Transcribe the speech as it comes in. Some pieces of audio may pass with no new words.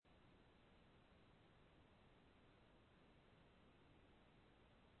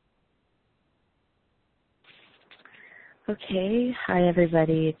Okay, hi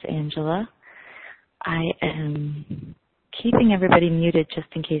everybody, it's Angela. I am keeping everybody muted just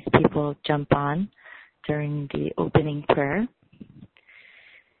in case people jump on during the opening prayer.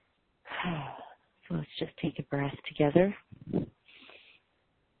 So let's just take a breath together.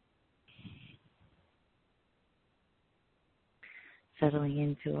 Settling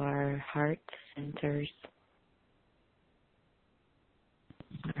into our heart centers,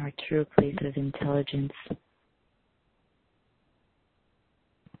 our true place of intelligence.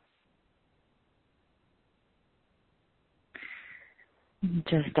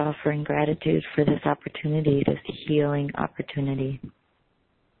 Just offering gratitude for this opportunity, this healing opportunity.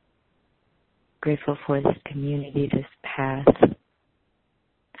 Grateful for this community, this path.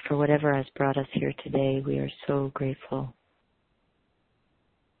 For whatever has brought us here today, we are so grateful.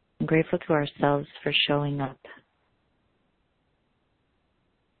 I'm grateful to ourselves for showing up.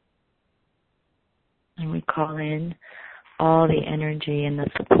 And we call in all the energy and the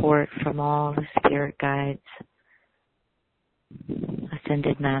support from all the spirit guides,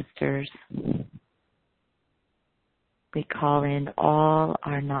 ascended masters. We call in all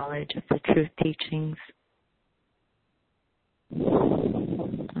our knowledge of the truth teachings.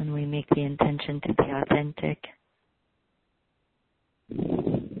 And we make the intention to be authentic.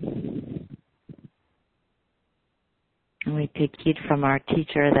 And we take heed from our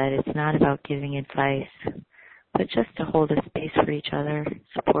teacher that it's not about giving advice, but just to hold a space for each other,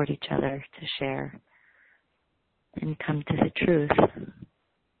 support each other, to share, and come to the truth.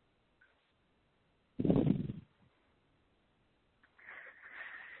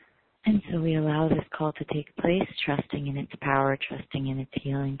 And so we allow this call to take place, trusting in its power, trusting in its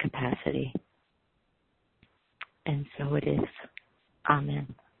healing capacity. And so it is.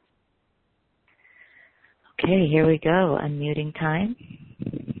 Amen. Okay, here we go. Unmuting time.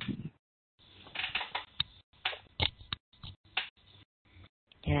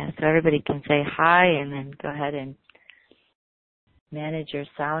 Yeah, so everybody can say hi and then go ahead and manage your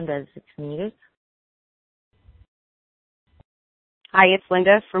sound as it's needed. Hi, it's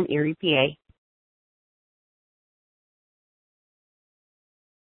Linda from Erie, PA.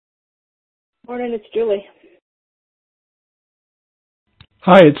 Morning, it's Julie.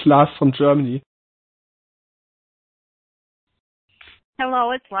 Hi, it's Lars from Germany.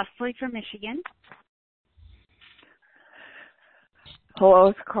 Hello, it's Leslie from Michigan. Hello,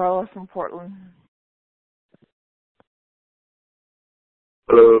 it's Carla from Portland.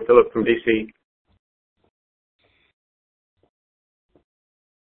 Hello, Philip from DC.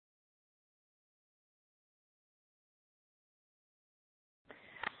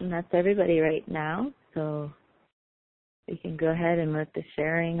 And that's everybody right now, so we can go ahead and let the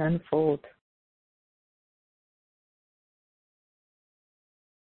sharing unfold.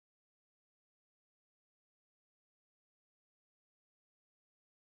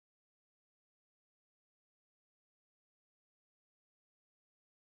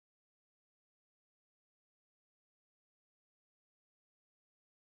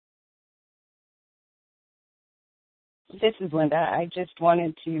 This is Linda. I just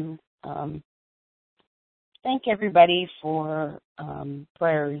wanted to thank everybody for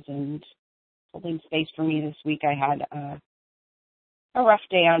prayers and holding space for me this week. I had a rough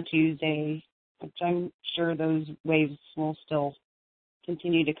day on Tuesday, which I'm sure those waves will still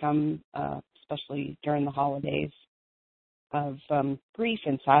continue to come, especially during the holidays, of grief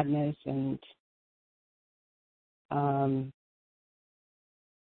and sadness. And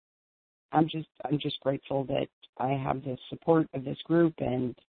I'm just grateful that I have the support of this group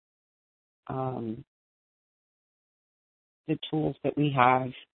and the tools that we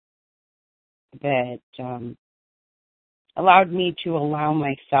have that allowed me to allow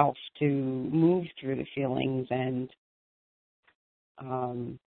myself to move through the feelings and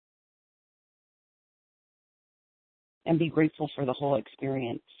be grateful for the whole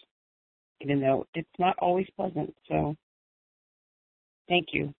experience, even though it's not always pleasant. So thank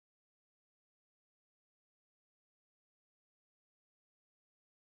you.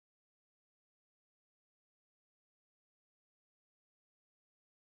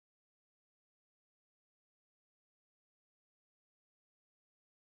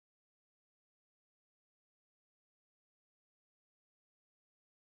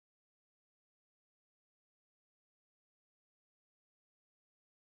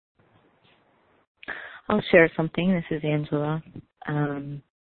 I'll share something. This is Angela.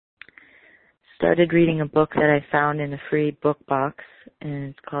 Started reading a book that I found in a free book box,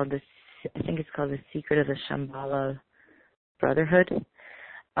 and it's called The Secret of the Shambhala Brotherhood.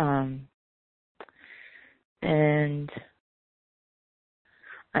 And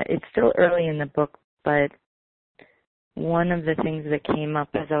it's still early in the book, but one of the things that came up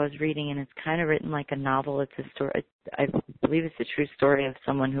as I was reading, and it's kind of written like a novel. It's a story. I believe it's a true story of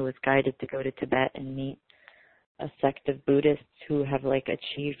someone who was guided to go to Tibet and meet a sect of Buddhists who have like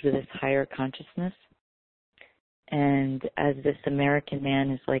achieved this higher consciousness. And as this American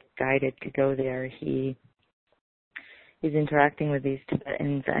man is like guided to go there, he is interacting with these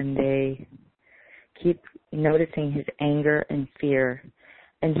Tibetans, and they keep noticing his anger and fear.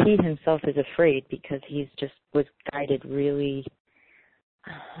 And he himself is afraid because he's just was guided really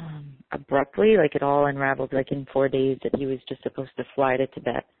abruptly, like it all unraveled like in 4 days that he was just supposed to fly to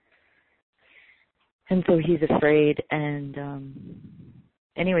Tibet. And so he's afraid, and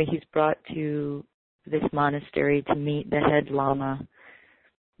anyway, he's brought to this monastery to meet the head Lama,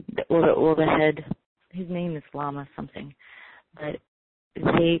 the head, his name is Lama something, but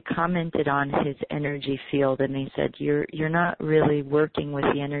they commented on his energy field, and they said, you're not really working with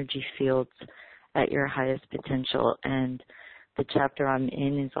the energy fields at your highest potential. And the chapter I'm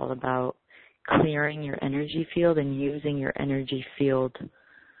in is all about clearing your energy field and using your energy field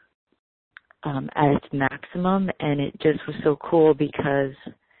at its maximum. And it just was so cool because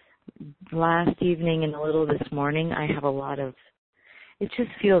last evening and a little this morning, I have a lot of, it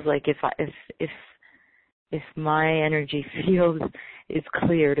just feels like if my energy field is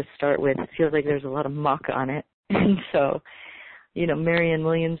clear to start with, it feels like there's a lot of muck on it. And so, Marianne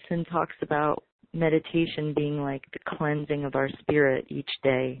Williamson talks about meditation being like the cleansing of our spirit each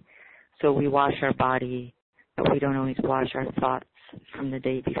day. So we wash our body, but we don't always wash our thoughts from the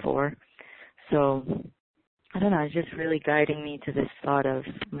day before. So, I don't know, it's just really guiding me to this thought of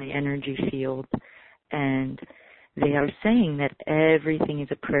my energy field. And they are saying that everything is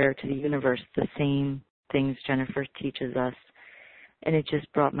a prayer to the universe, the same things Jennifer teaches us. And it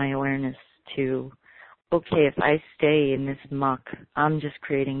just brought my awareness to, okay, if I stay in this muck, I'm just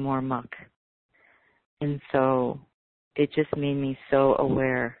creating more muck. And so it just made me so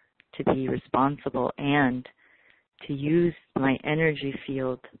aware to be responsible and to use my energy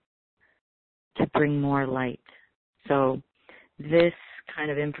field to bring more light. So this kind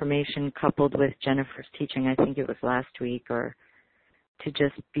of information coupled with Jennifer's teaching, I think it was last week, or to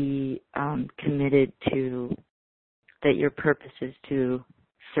just be committed to that your purpose is to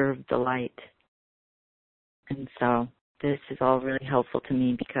serve the light. And so this is all really helpful to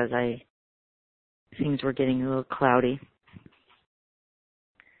me because things were getting a little cloudy.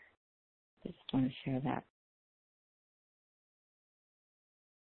 I just want to share that.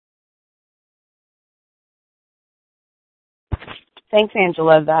 Thanks,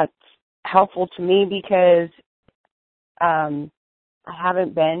 Angela. That's helpful to me because I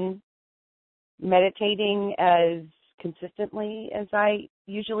haven't been meditating as consistently as I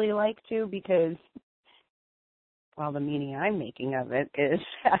usually like to because, well, the meaning I'm making of it is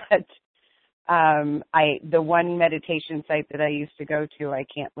that the one meditation site that I used to go to, I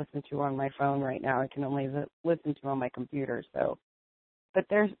can't listen to on my phone right now. I can only listen to on my computer. So, but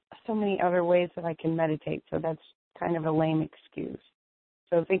there's so many other ways that I can meditate. So that's kind of a lame excuse.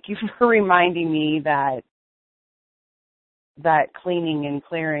 So thank you for reminding me that cleaning and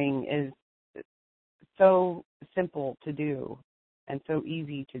clearing is so simple to do and so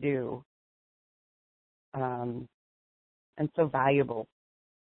easy to do and so valuable.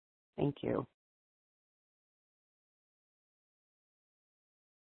 Thank you.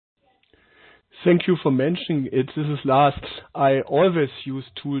 Thank you for mentioning it. This is Lars. I always use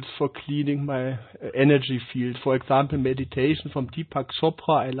tools for cleaning my energy field. For example, meditation from Deepak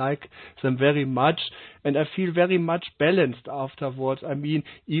Chopra. I like them very much, and I feel very much balanced afterwards. I mean,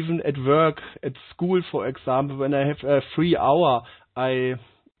 even at work, at school, for example, when I have a free hour, I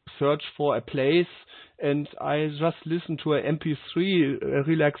search for a place and I just listen to an MP3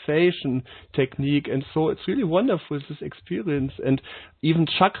 relaxation technique. And so it's really wonderful, this experience. And even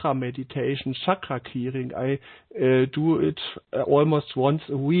chakra meditation, chakra clearing, I do it almost once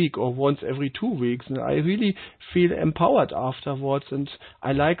a week or once every 2 weeks. And I really feel empowered afterwards. And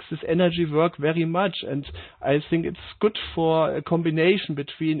I like this energy work very much. And I think it's good for a combination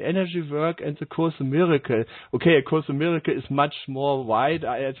between energy work and the Course in Miracle. Okay, a Course in Miracle is much more wide.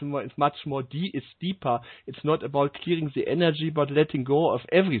 It's much more it's deeper. It's not about clearing the energy, but letting go of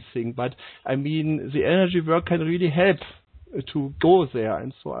everything. But I mean, the energy work can really help to go there.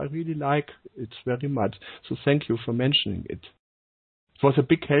 And so I really like it very much. So thank you for mentioning it. It was a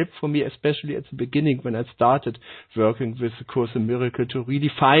big help for me, especially at the beginning when I started working with the Course in Miracle, to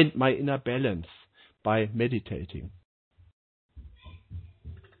really find my inner balance by meditating.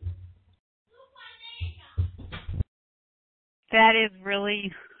 That is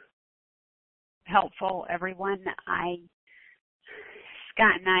really helpful, everyone.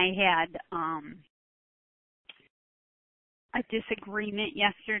 Scott and I had a disagreement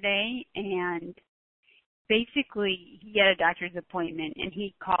yesterday, and basically he had a doctor's appointment, and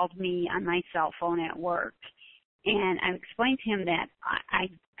he called me on my cell phone at work. And I explained to him that I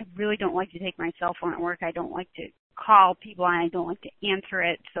really don't like to take my cell phone at work. I don't like to call people, and I don't like to answer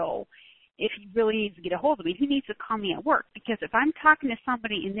it. So if he really needs to get a hold of me, he needs to call me at work. Because if I'm talking to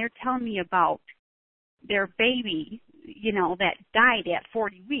somebody and they're telling me about their baby, you know, that died at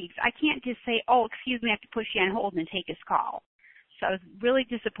 40 weeks, I can't just say, oh, excuse me, I have to push you on hold and take his call. So I was really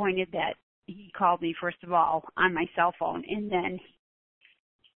disappointed that he called me, first of all, on my cell phone, and then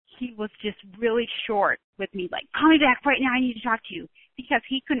he was just really short with me, like, call me back right now, I need to talk to you, because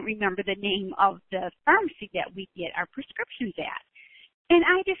he couldn't remember the name of the pharmacy that we get our prescriptions at. And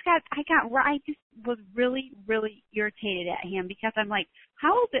I just was really, really irritated at him, because I'm like,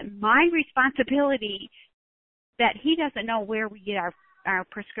 how is it my responsibility that he doesn't know where we get our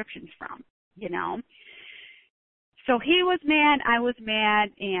prescriptions from, you know? So he was mad, I was mad,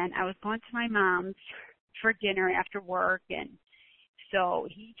 and I was going to my mom's for dinner after work, and so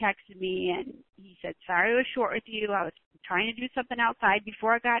he texted me and he said, sorry I was short with you. I was trying to do something outside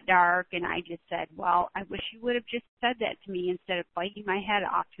before it got dark, and I just said, well, I wish you would have just said that to me instead of biting my head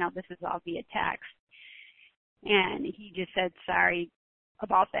off. Now this is all via text. And he just said, sorry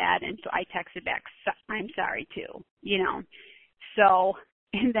about that, and so I texted back, I'm sorry too, you know. So,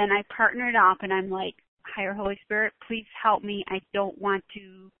 and then I partnered up, and I'm like, Higher Holy Spirit, please help me. I don't want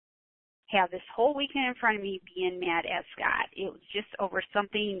to have this whole weekend in front of me being mad at Scott. It was just over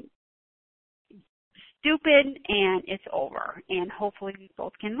something stupid, and it's over. And hopefully we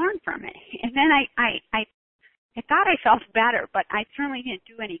both can learn from it. And then I thought I felt better, but I certainly didn't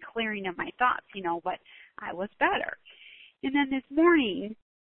do any clearing of my thoughts, you know, but I was better. And then this morning,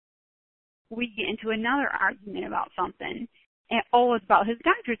 we get into another argument about something. And it's about his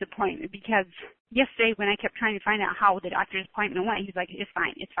doctor's appointment, because yesterday when I kept trying to find out how the doctor's appointment went, he's like, it's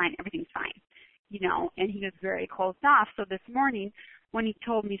fine, everything's fine, you know, and he was very closed off. So this morning when he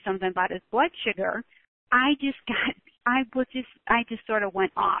told me something about his blood sugar, I just sort of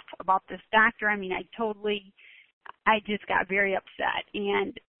went off about this doctor. I mean, I just got very upset.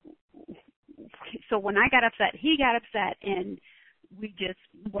 And so when I got upset, he got upset, and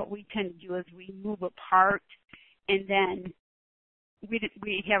what we tend to do is we move apart, and then we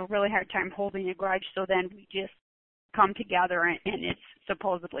have a really hard time holding a grudge, so then we just come together, and it's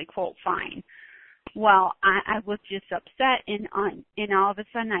supposedly, quote, fine. Well, I was just upset, and all of a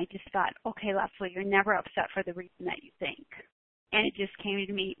sudden I just thought, okay, Leslie, you're never upset for the reason that you think. And it just came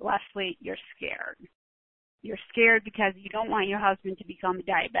to me, Leslie, you're scared. You're scared because you don't want your husband to become a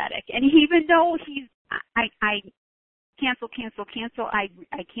diabetic. And even though I cancel,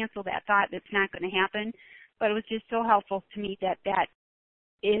 I cancel that thought. That's not going to happen. But it was just so helpful to me that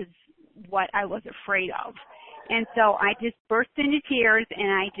is what I was afraid of. And so I just burst into tears,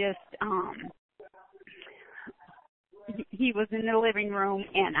 and I just, he was in the living room,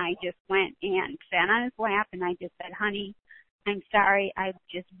 and I just went and sat on his lap, and I just said, honey, I'm sorry, I'm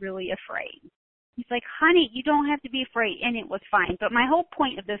just really afraid. He's like, honey, you don't have to be afraid, and it was fine. But my whole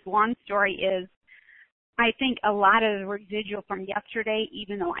point of this long story is I think a lot of the residual from yesterday,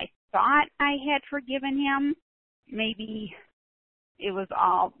 even though I thought I had forgiven him, maybe it was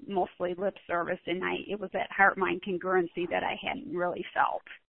all mostly lip service, and it was that heart-mind congruency that I hadn't really felt.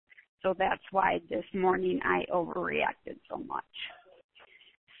 So that's why this morning I overreacted so much.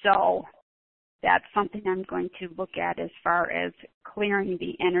 So that's something I'm going to look at as far as clearing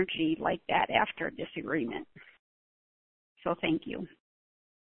the energy like that after a disagreement. So thank you.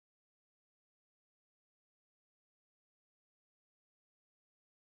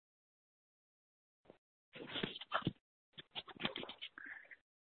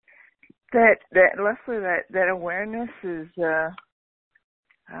 That Leslie, that awareness is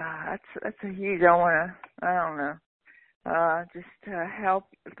that's a huge. I don't know. Just help.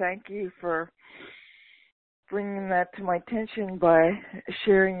 Thank you for bringing that to my attention by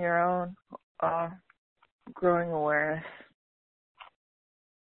sharing your own growing awareness.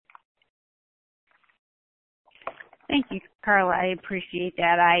 Thank you, Carla. I appreciate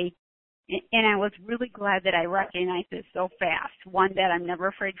that. I was really glad that I recognized it so fast. One, that I'm never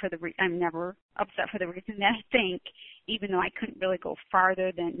afraid I'm never upset for the reason that I think, even though I couldn't really go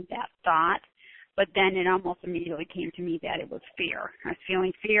farther than that thought. But then it almost immediately came to me that it was fear. I was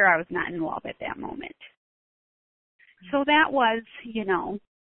feeling fear. I was not in love at that moment. So that was,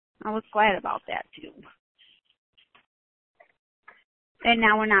 I was glad about that too. And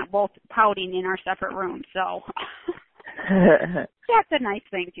now we're not both pouting in our separate rooms, so that's a nice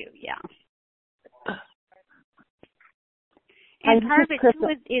thing too, yeah. And part of it too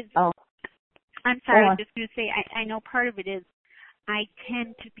is I'm sorry, I was just going to say, I know part of it is I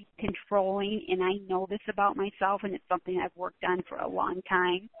tend to be controlling, and I know this about myself, and it's something I've worked on for a long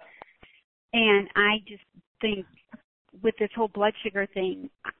time. And I just think with this whole blood sugar thing,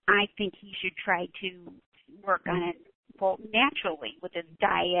 I think he should try to work on it, well, naturally with his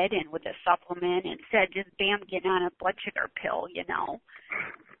diet and with a supplement instead of just bam, getting on a blood sugar pill, you know.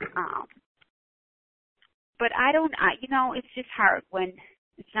 But it's just hard when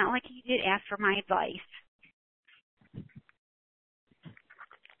it's not like he did ask for my advice.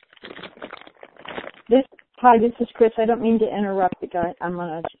 Hi, this is Chris. I don't mean to interrupt the guy. I'm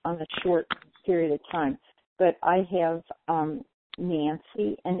on a short period of time, but I have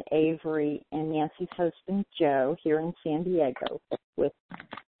Nancy and Avery and Nancy's husband Joe here in San Diego with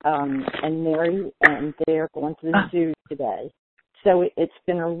and Mary, and they're going to the zoo today. So it's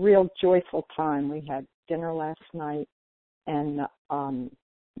been a real joyful time. We had dinner last night, and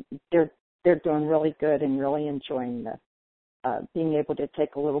they're doing really good and really enjoying the being able to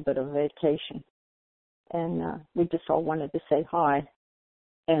take a little bit of vacation. And we just all wanted to say hi,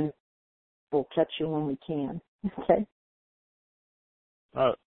 and we'll catch you when we can. Okay.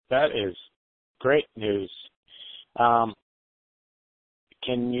 Oh, that is great news. Can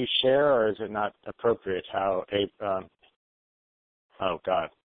you share, or is it not appropriate, how oh God,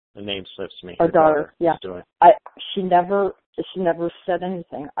 the name slips me. Our daughter, yeah. Doing? She never said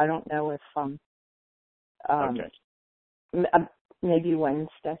anything. I don't know if okay. Maybe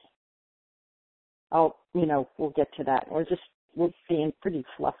Wednesday. We'll get to that. We're being pretty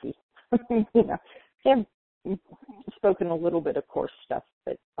fluffy. They've spoken a little bit of course stuff,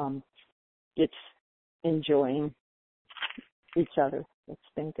 but it's enjoying each other.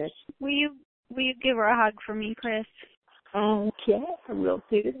 It's been good. Will you give her a hug for me, Chris? Okay, I will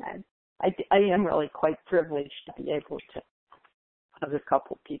do that. I am really quite privileged to be able to hug a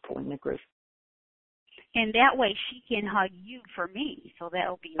couple people in the group. And that way she can hug you for me, so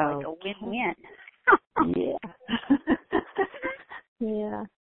that'll be like a win-win. Yeah. Yeah.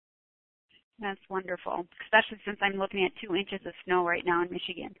 That's wonderful, especially since I'm looking at 2 inches of snow right now in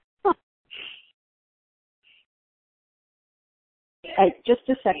Michigan. Hey, just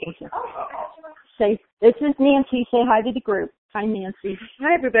a second. Say, this is Nancy. Say hi to the group. Hi, Nancy.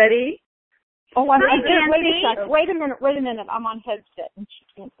 Hi, everybody. Oh, hi, Nancy. Wait a second. Wait a minute. I'm on headset and she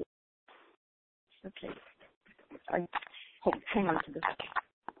can't see. Okay. Hang on to this.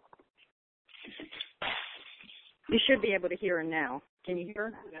 You should be able to hear her now. Can you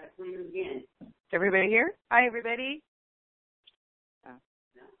hear her? Is everybody here? Hi, everybody.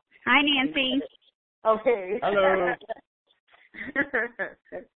 Hi, Nancy. Okay. Hello.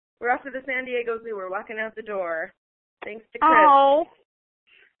 We're off to the San Diego Zoo. We're walking out the door. Thanks to Chris. Oh,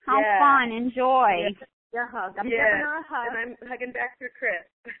 how fun. Enjoy. Yeah, hug. I'm giving her a hug. And I'm hugging back through Chris.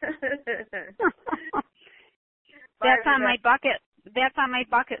 That's on my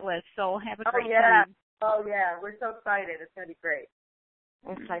bucket list, so have a great time. Oh, yeah. We're so excited. It's going to be great.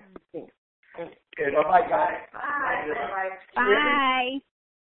 Okay. Good. Bye, guys. Bye. Bye.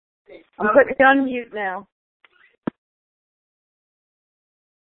 I'm putting it on mute now.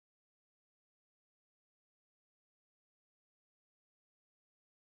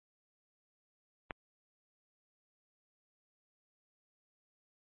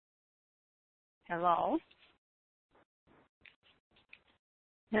 Hello?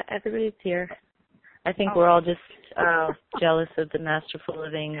 Yeah, everybody's here. I think we're all just jealous of the Masterful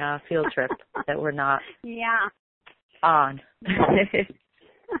Living field trip that we're not on.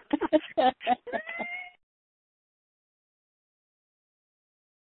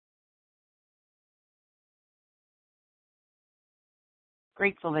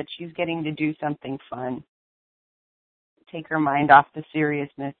 Grateful that she's getting to do something fun. Take her mind off the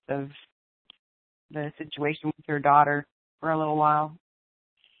seriousness of the situation with her daughter for a little while.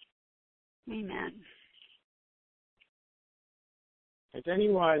 Amen. Has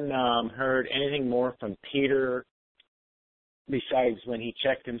anyone heard anything more from Peter besides when he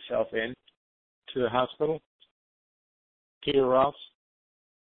checked himself in to the hospital? Peter Ross?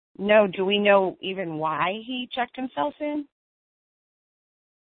 No, do we know even why he checked himself in?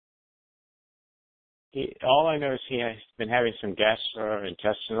 All I know is he has been having some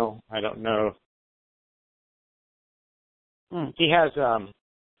gastrointestinal. I don't know. He has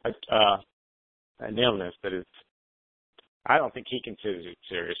an illness that is, I don't think he considers it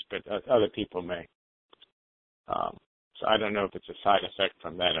serious, but other people may. So I don't know if it's a side effect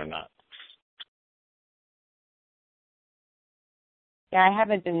from that or not. Yeah, I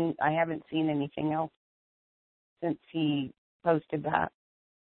haven't seen anything else since he posted that.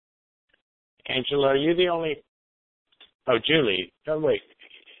 Angela, are you the only? Oh, Julie. Oh, wait.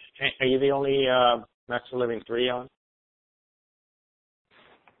 Are you the only Master Living 3 on?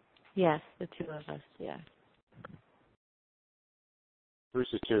 Yes, the two of us, yeah. Who's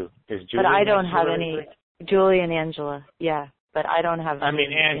the two? Is Julie? But I don't Master have Living any, 3? Julie and Angela, yeah. But I don't have any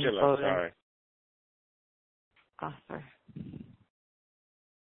Angela, info sorry. to offer.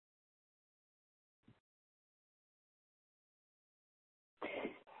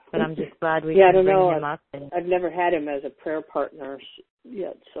 But I'm just glad we can bring him up. And I've never had him as a prayer partner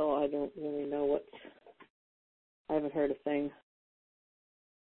yet, so I don't really know I haven't heard a thing.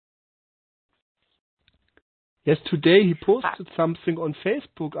 Yes, today he posted something on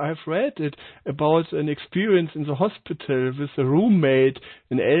Facebook. I've read it about an experience in the hospital with a roommate,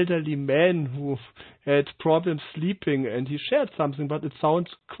 an elderly man who had problems sleeping, and he shared something, but it sounds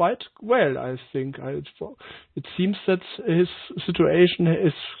quite well, I think. It seems that his situation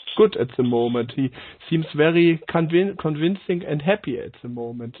is good at the moment. He seems very convincing and happy at the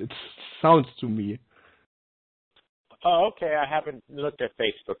moment. It sounds to me. Oh, okay. I haven't looked at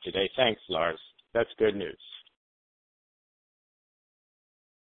Facebook today. Thanks, Lars. That's good news.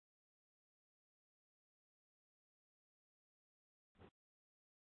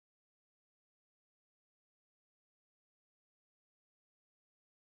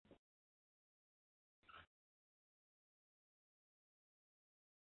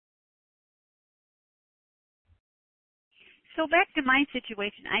 So back to my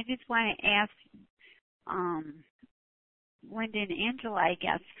situation, I just want to ask Linda and Angela, I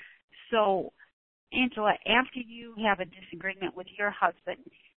guess. So, Angela, after you have a disagreement with your husband,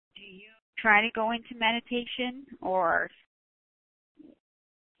 do you try to go into meditation, or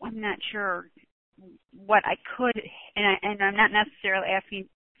I'm not sure what I could, and I'm not necessarily asking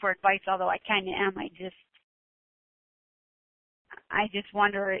for advice, although I kind of am. I just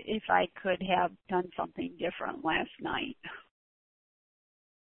wonder if I could have done something different last night.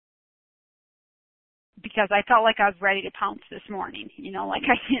 Because I felt like I was ready to pounce this morning. Like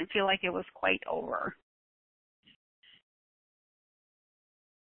I didn't feel like it was quite over.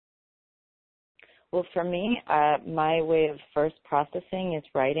 Well, for me, my way of first processing is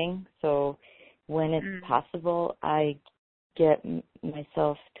writing. So when it's possible, I get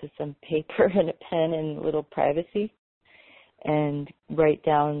myself to some paper and a pen and a little privacy and write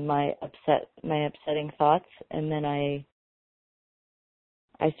down my upsetting thoughts, and then I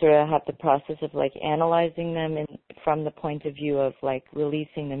sort of have the process of like analyzing them from the point of view of like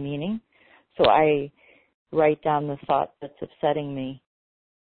releasing the meaning. So I write down the thought that's upsetting me,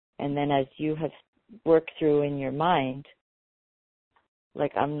 and then as you have worked through in your mind,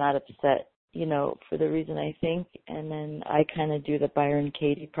 like I'm not upset, for the reason I think, and then I kind of do the Byron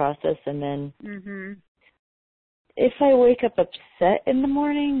Katie process, and then if I wake up upset in the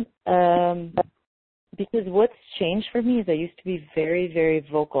morning, because what's changed for me is I used to be very, very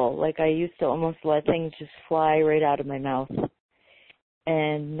vocal. Like I used to almost let things just fly right out of my mouth.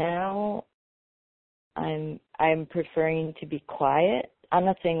 And now I'm preferring to be quiet. I'm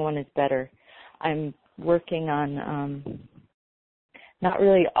not saying one is better. I'm working on not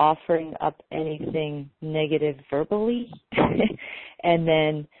really offering up anything negative verbally and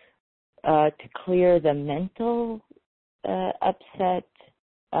then to clear the mental upset.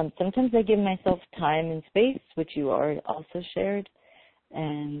 Sometimes I give myself time and space, which you also shared,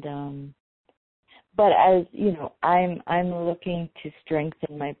 and but as you know, I'm looking to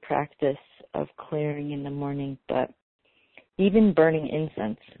strengthen my practice of clearing in the morning. But even burning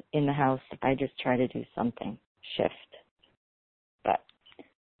incense in the house, I just try to do something, shift. But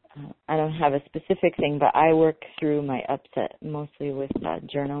I don't have a specific thing, but I work through my upset mostly with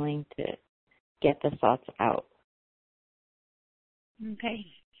journaling to get the thoughts out. Okay.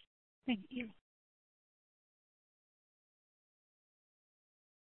 Thank you.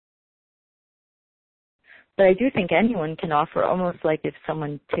 But I do think anyone can offer, almost like if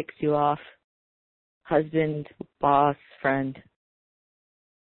someone ticks you off, husband, boss, friend,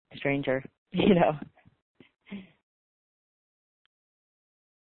 stranger,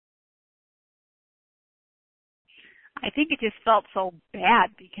 I think it just felt so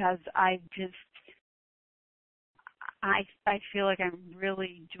bad because I feel like I'm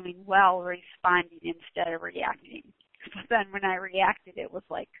really doing well responding instead of reacting. But then when I reacted, it was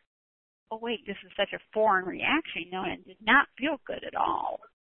like, oh wait, this is such a foreign reaction, and it did not feel good at all.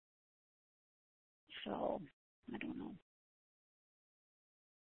 So, I don't know.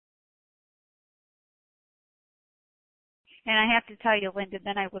 And I have to tell you, Linda,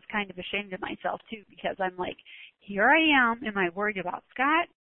 then I was kind of ashamed of myself too, because I'm like, here I am, I worried about Scott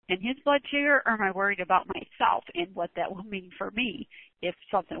and his blood sugar, or am I worried about myself and what that will mean for me if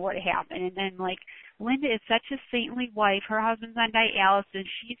something were to happen? And then like Linda is such a saintly wife. Her husband's on dialysis.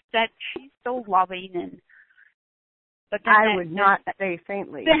 She's so loving, and but then I would not say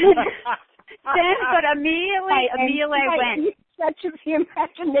saintly. But immediately I went. Such of the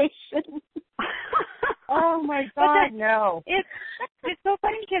imagination. Oh my God, no. It's so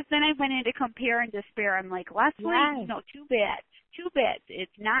funny because then I went into compare and despair. I'm like, Leslie, too bad.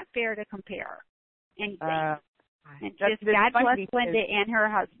 It's not fair to compare anything. And just God bless Linda and her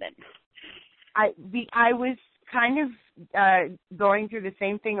husband. I was kind of going through the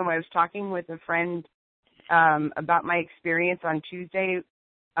same thing when I was talking with a friend about my experience on Tuesday.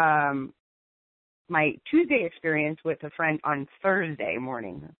 My Tuesday experience with a friend on Thursday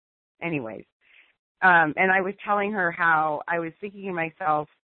morning. Anyways. And I was telling her how I was thinking to myself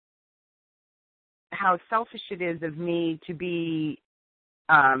how selfish it is of me to be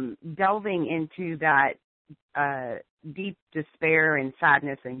delving into that deep despair and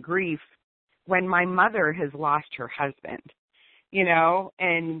sadness and grief when my mother has lost her husband,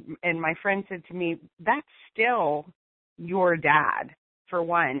 and my friend said to me, that's still your dad, for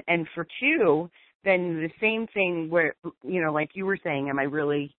one. And for two, then the same thing where, like you were saying, am I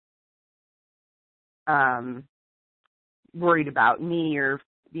really worried about me or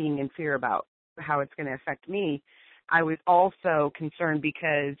being in fear about how it's going to affect me? I was also concerned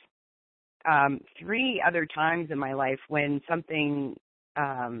because 3 other times in my life when something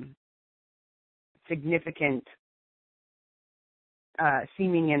significant,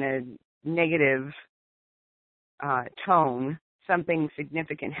 seeming in a negative tone, something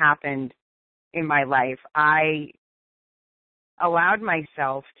significant happened in my life, I allowed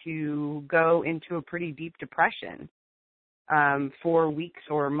myself to go into a pretty deep depression for weeks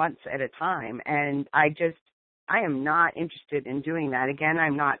or months at a time. And I am not interested in doing that. Again,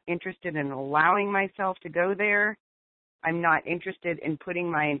 I'm not interested in allowing myself to go there. I'm not interested in putting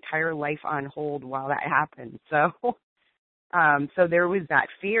my entire life on hold while that happens. So there was that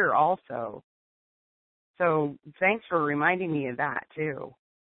fear also. So thanks for reminding me of that too.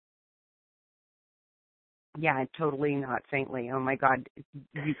 Yeah, totally not saintly. Oh my God,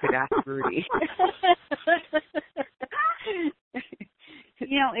 you could ask Rudy.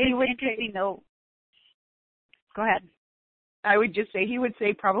 It's interesting though. Go ahead. I would just say he would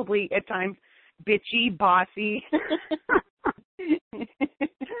say probably at times bitchy, bossy.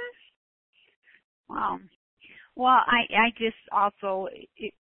 Wow. Well, I just also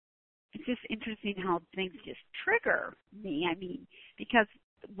it's just interesting how things just trigger me. I mean, because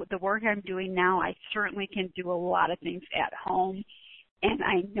with the work I'm doing now, I certainly can do a lot of things at home. And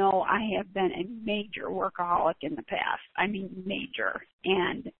I know I have been a major workaholic in the past. I mean, major.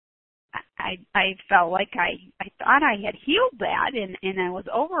 And I felt like I thought I had healed that and I was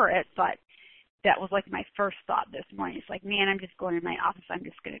over it, but that was like my first thought this morning. It's like, man, I'm just going to my office. I'm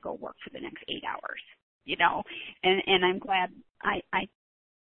just going to go work for the next 8 hours, and I'm glad I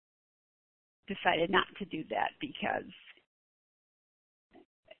decided not to do that, because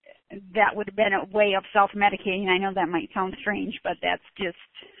that would have been a way of self-medicating. I know that might sound strange, but that's just,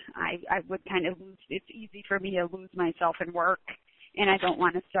 I would kind of lose, it's easy for me to lose myself in work, and I don't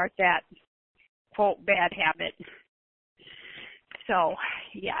want to start that, quote, bad habit. So,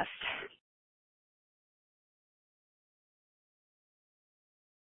 yes.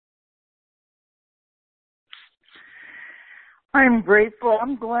 I'm grateful.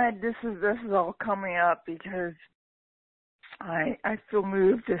 I'm glad this is all coming up, because I feel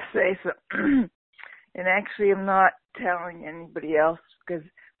moved to say so. And actually, I'm not telling anybody else, because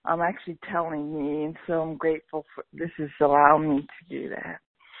I'm actually telling me, and so I'm grateful for this is allowing me to do that.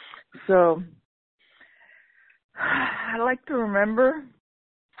 So I like to remember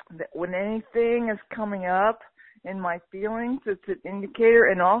that when anything is coming up in my feelings, it's an indicator,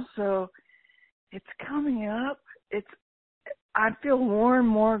 and also it's coming up. I feel more and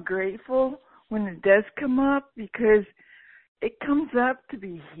more grateful when it does come up, because it comes up to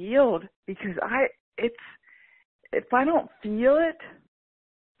be healed, because if I don't feel it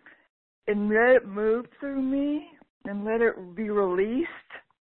and let it move through me and let it be released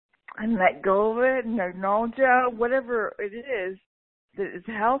and let go of it and acknowledge whatever it is that is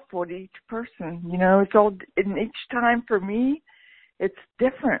helpful to each person. It's all, in each time for me, it's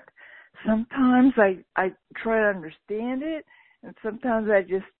different. Sometimes I try to understand it, and sometimes I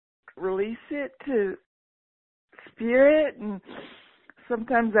just release it to spirit, and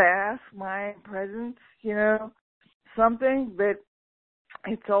sometimes I ask my presence, something, but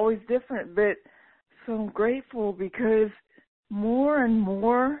it's always different. But so I'm grateful, because more and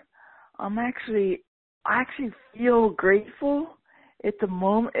more I actually feel grateful at the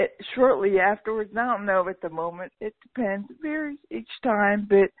moment, shortly afterwards. I don't know at the moment, it depends, it varies each time,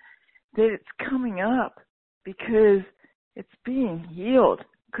 but that it's coming up because it's being healed.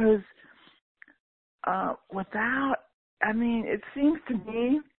 Because it seems to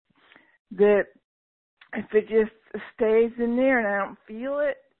me that if it just stays in there and I don't feel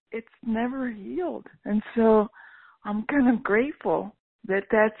it, it's never healed. And so I'm kind of grateful that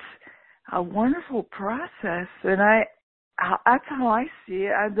that's a wonderful process. And that's how I see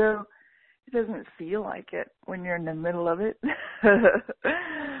it, although it doesn't feel like it when you're in the middle of it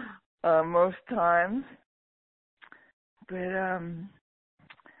most times. But I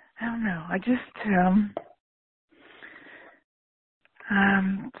don't know. I just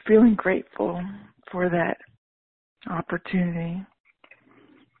I'm feeling grateful for that opportunity.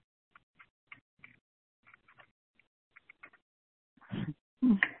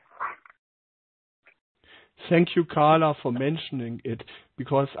 Thank you, Carla, for mentioning it,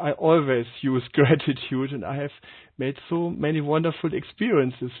 because I always use gratitude and I have made so many wonderful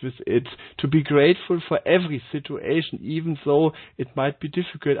experiences with it, to be grateful for every situation, even though it might be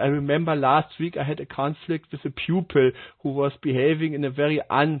difficult. I remember last week I had a conflict with a pupil who was behaving in a very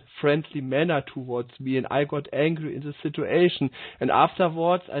unfriendly manner towards me, and I got angry in the situation. And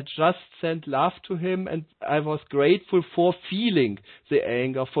afterwards, I just sent love to him, and I was grateful for feeling the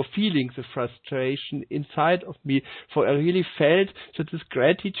anger, for feeling the frustration inside of me, for I really felt that this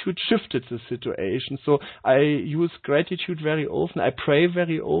gratitude shifted the situation. So I use gratitude very often. I pray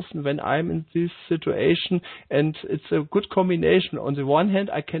very often when I'm in this situation, and it's a good combination. On the one hand,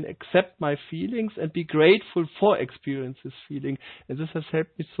 I can accept my feelings and be grateful for experience this feeling, and this has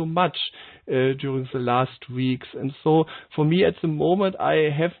helped me so much during the last weeks. And so for me at the moment, I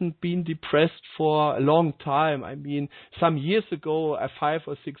haven't been depressed for a long time. I mean, some years ago, 5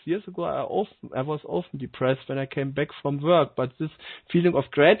 or 6 years ago, I was often depressed when I came back from work, but this feeling of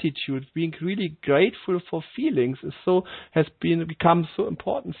gratitude, being really grateful for feelings, has become so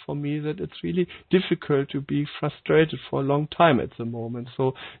important for me that it's really difficult to be frustrated for a long time at the moment.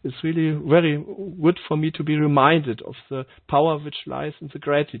 So it's really very good for me to be reminded of the power which lies in the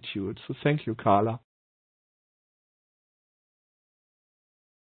gratitude. So thank you, Carla.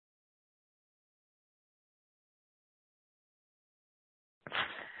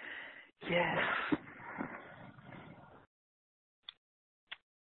 Yes.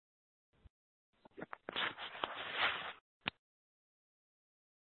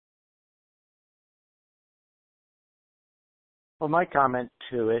 Well, my comment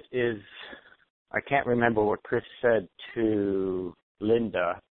to it is, I can't remember what Chris said to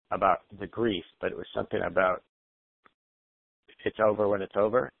Linda about the grief, but it was something about it's over when it's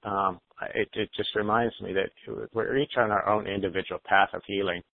over. It just reminds me that we're each on our own individual path of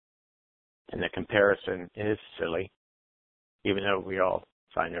healing, and the comparison is silly, even though we all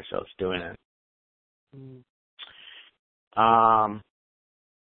find ourselves doing it.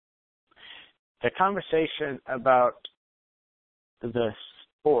 The conversation about the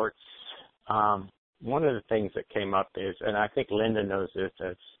sports, one of the things that came up is, and I think Linda knows this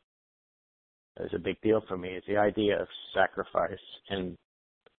as a big deal for me, is the idea of sacrifice and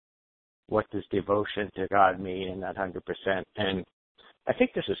what does devotion to God mean in that 100%. And I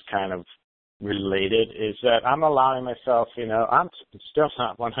think this is kind of related, is that I'm allowing myself, I'm still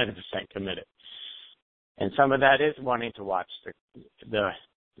not 100% committed. And some of that is wanting to watch the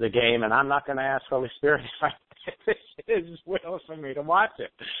game, and I'm not going to ask Holy Spirit if it's His will for me to watch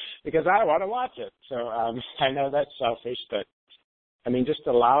it, because I want to watch it. So I know that's selfish, but I mean, just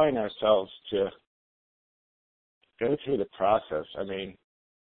allowing ourselves to go through the process. I mean,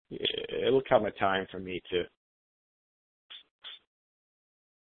 it'll come a time for me to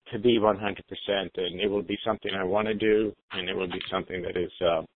be 100%, and it will be something I want to do, and it will be something that is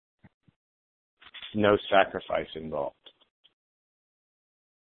no sacrifice involved.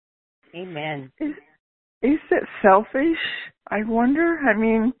 Amen. Is it selfish, I wonder? I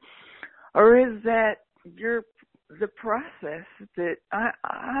mean, or is that the process that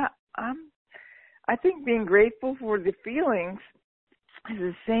I think being grateful for the feelings is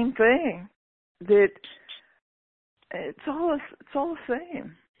the same thing. That it's all the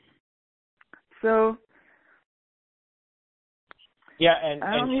same. So yeah, and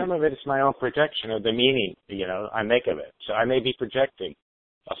some of it is my own projection of the meaning, I make of it. So I may be projecting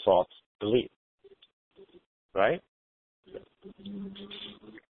a false belief, right?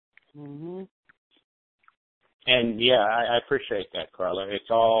 Mm-hmm. And yeah, I appreciate that, Carla.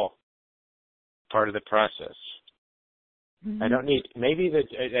 It's all part of the process. Mm-hmm. I don't need, maybe the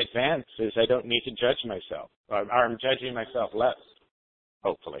advance is I don't need to judge myself. Or I'm judging myself less,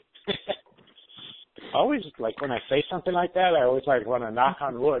 hopefully. Always, like, when I say something like that, I always want to knock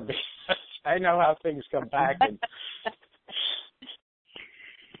on wood, because I know how things come back. And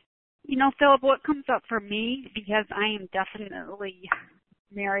Philip, what comes up for me, because I am definitely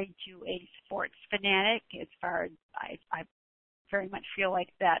married to a sports fanatic, as far as I very much feel like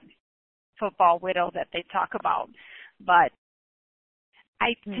that football widow that they talk about. But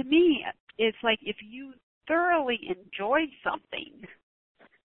to me, it's like if you thoroughly enjoy something,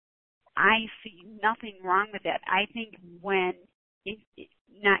 I see nothing wrong with that. I think when,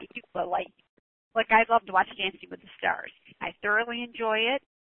 not you, but like I love to watch Dancing with the Stars. I thoroughly enjoy it.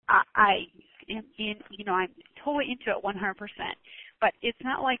 I'm totally into it 100%. But it's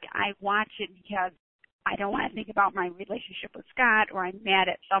not like I watch it because I don't want to think about my relationship with Scott or I'm mad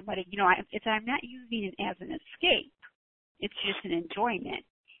at somebody. I'm not using it as an escape. It's just an enjoyment.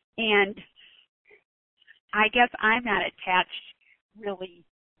 And I guess I'm not attached really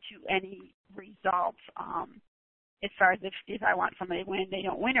to any results. As far as if I want somebody to win, they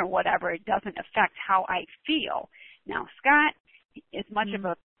don't win or whatever, it doesn't affect how I feel. Now, Scott, as much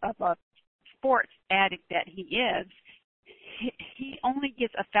of a sports addict that he is, he only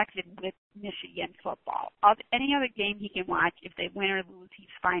gets affected with Michigan football. Any other game he can watch, if they win or lose, he's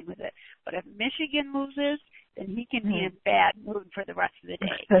fine with it. But if Michigan loses, then he can be in a bad mood for the rest of the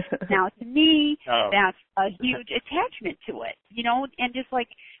day. Now, to me, that's a huge attachment to it, and just like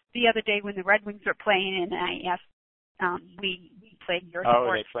the other day when the Red Wings were playing and I asked, we played your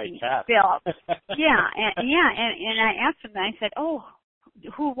sports team, Bill. And I asked him, and I said,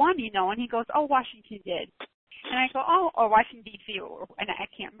 who won, and he goes, Washington did. And I go, Washington, D.C., and I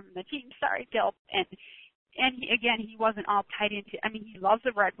can't remember the team. Sorry, Bill. And he wasn't all tied into, he loves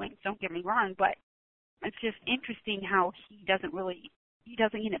the Red Wings, don't get me wrong, but it's just interesting how he doesn't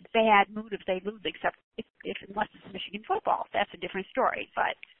get in a bad mood if they lose, except unless it's Michigan football. That's a different story.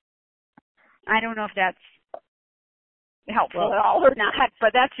 But I don't know if that's helpful at all or not,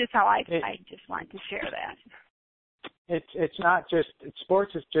 but that's just how I just wanted to share that. It's not just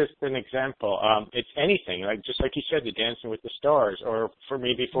sports is just an example. It's anything, just like you said, the Dancing with the Stars, or for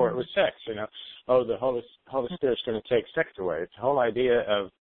me before it was sex. The Holy Spirit's going to take sex away. It's the whole idea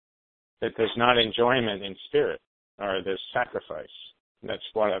of that there's not enjoyment in spirit, or there's sacrifice. And that's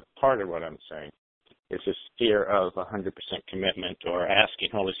part of what I'm saying. It's this fear of 100% commitment or asking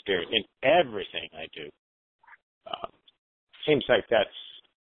Holy Spirit in everything I do. Seems like that's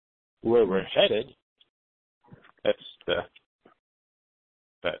where we're headed.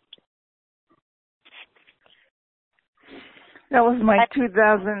 That was my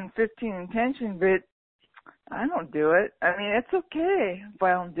 2015 intention, but I don't do it. It's okay if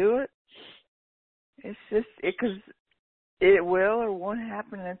I don't do it. It's just because it will or won't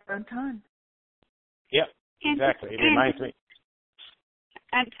happen at its own time. Yep, exactly. It reminds me.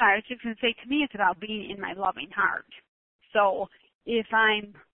 I'm sorry, I was just going to say, to me, it's about being in my loving heart. So if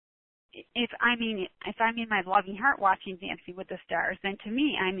I'm in my loving heart watching Dancing with the Stars, then to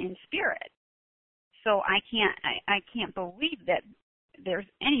me, I'm in spirit. So I can't believe that there's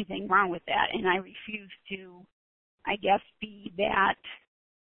anything wrong with that, and I refuse to, I guess, be that.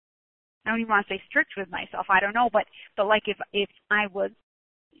 I don't even want to say strict with myself. I don't know, but like if I was,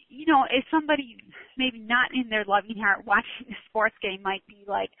 if somebody maybe not in their loving heart watching the sports game might be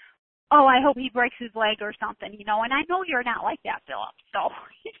like, I hope he breaks his leg or something, and I know you're not like that, Philip. So,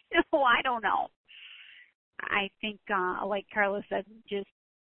 I don't know. I think, like Carla said,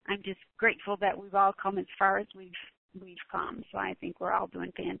 I'm just grateful that we've all come as far as we've come. So I think we're all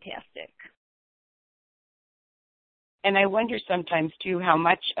doing fantastic. And I wonder sometimes, too, how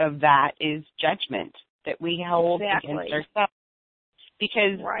much of that is judgment that we hold against ourselves.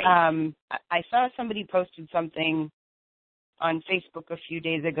 Because I saw somebody posted something on Facebook a few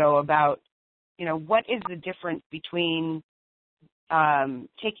days ago about, what is the difference between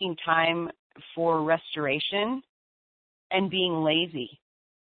taking time for restoration and being lazy.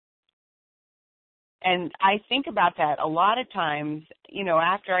 And I think about that a lot of times,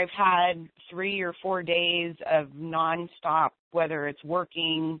 after I've had 3 or 4 days of nonstop, whether it's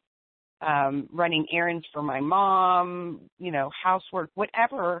working, running errands for my mom, housework,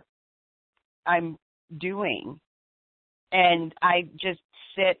 whatever I'm doing. And I just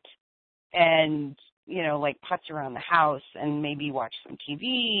sit and, putz around the house and maybe watch some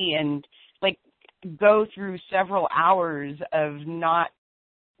TV and go through several hours of not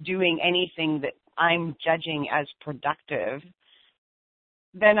doing anything that I'm judging as productive,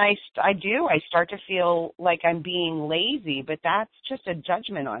 then I start to feel like I'm being lazy, but that's just a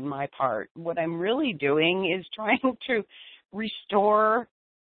judgment on my part. What I'm really doing is trying to restore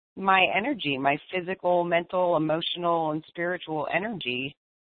my energy, my physical, mental, emotional, and spiritual energy.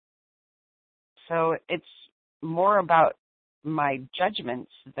 So it's more about my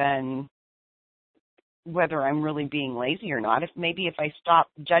judgments than whether I'm really being lazy or not. If I stop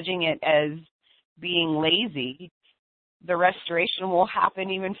judging it as being lazy, the restoration will happen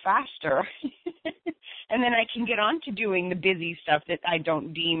even faster. And then I can get on to doing the busy stuff that I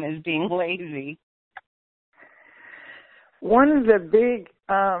don't deem as being lazy. One of the big,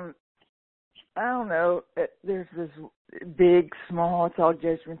 I don't know, there's this big, small, it's all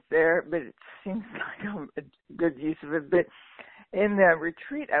judgments there, but it seems like a good use of it. But in the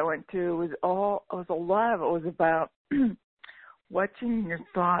retreat I went to, a lot of it was about watching your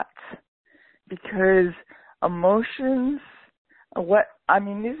thoughts, because emotions,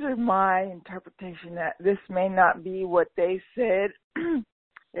 these are my interpretation, that this may not be what they said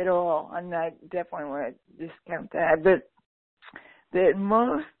at all, and I definitely want to discount that, but that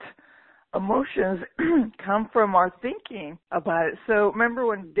most emotions come from our thinking about it. So remember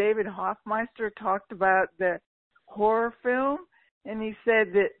when David Hoffmeister talked about the horror film, and he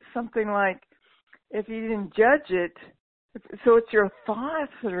said that something like, if you didn't judge it, so it's your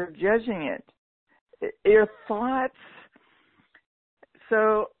thoughts that are judging it. Your thoughts,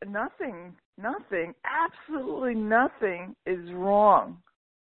 so nothing, absolutely nothing is wrong.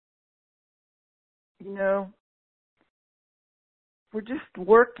 We're just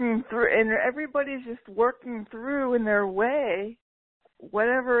working through, and everybody's just working through in their way,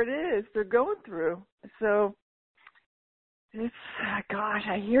 whatever it is they're going through. So, gosh,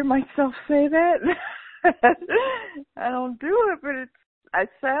 I hear myself say that. I don't do it, but I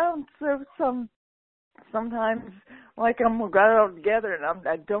sound sometimes like I'm got it all together, and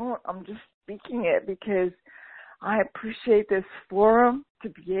I'm just speaking it because I appreciate this forum to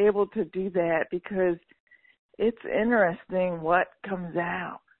be able to do that, because it's interesting what comes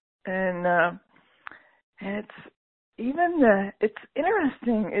out, and it's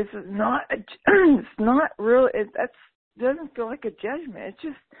interesting. It's not really. That doesn't feel like a judgment. It's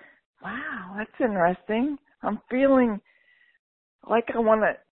just, wow, that's interesting. I'm feeling like I want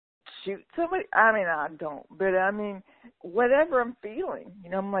to shoot somebody. I don't, but whatever I'm feeling,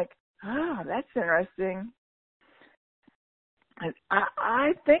 I'm like, oh, that's interesting. And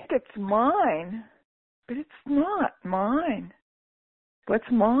I think it's mine. But it's not mine.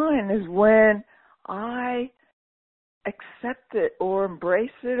 What's mine is when I accept it or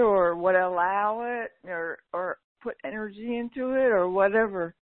embrace it or allow it or put energy into it or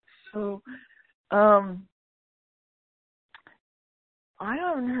whatever. So I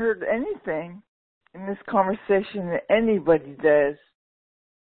haven't heard anything in this conversation that anybody does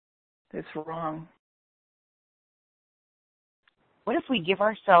that's wrong. What if we give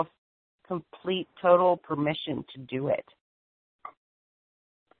ourselves complete, total permission to do it?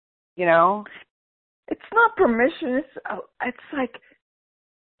 It's not permission. It's like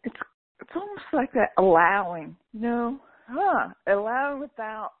it's almost like that allowing. Allowing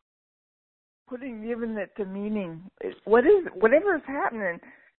without giving it the meaning. Whatever is happening,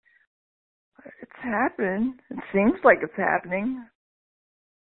 it's happening. It seems like it's happening,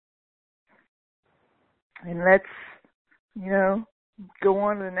 and let's go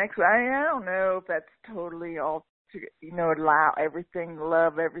on to the next one. I don't know if that's totally all to, allow everything,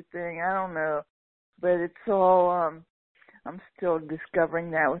 love everything. I don't know. But it's all, I'm still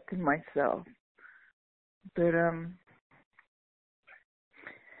discovering that within myself. But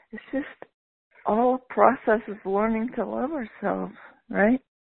it's just all a process of learning to love ourselves, right?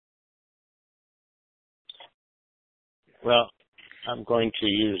 Well, I'm going to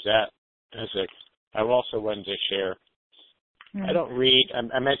use that I also wanted to share. I don't read.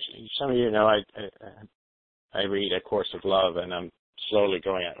 I mentioned, some of you know, I read A Course of Love, and I'm slowly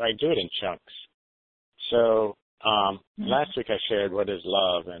going out. I do it in chunks. So last week I shared what is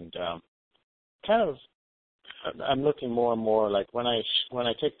love, and I'm looking more and more like when I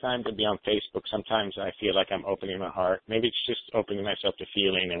take time to be on Facebook, sometimes I feel like I'm opening my heart. Maybe it's just opening myself to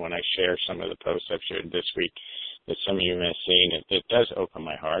feeling, and when I share some of the posts I've shared this week that some of you may have seen, it does open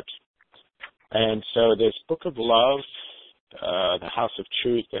my heart. And so this Book of Love, The House of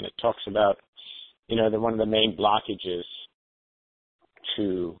Truth, and it talks about, one of the main blockages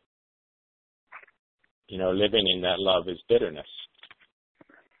to, living in that love is bitterness.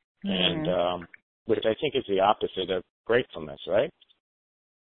 And which I think is the opposite of gratefulness, right?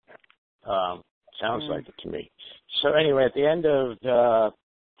 Sounds like it to me. So anyway, at the end of the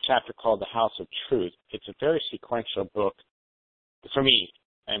chapter called The House of Truth, it's a very sequential book. For me,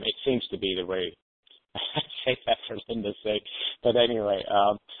 and it seems to be the way I say that for Linda's sake. But anyway,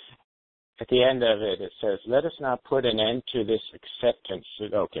 at the end of it says, let us now put an end to this acceptance.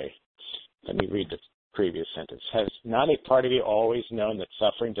 Okay, let me read the previous sentence. Has not a part of you always known that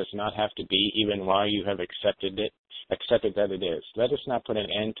suffering does not have to be even while you have accepted that it is? Let us not put an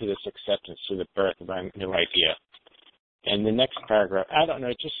end to this acceptance through the birth of a new idea. And the next paragraph, I don't know,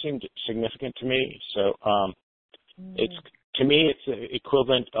 it just seemed significant to me. So to me, it's the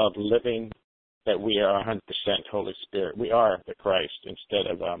equivalent of living that we are 100% Holy Spirit. We are the Christ instead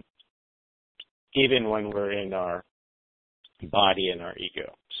of even when we're in our body and our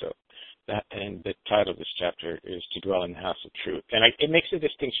ego. So that, and the title of this chapter is To Dwell in the House of Truth. And it makes a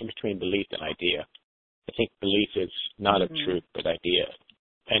distinction between belief and idea. I think belief is not of truth, but idea.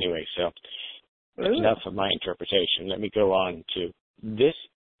 Anyway, so that's enough of my interpretation. Let me go on to this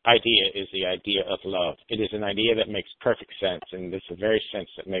idea is the idea of love. It is an idea that makes perfect sense, and it's the very sense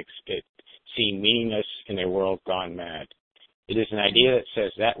that makes it seem meaningless in a world gone mad. It is an idea that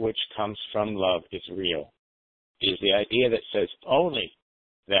says that which comes from love is real. It is the idea that says only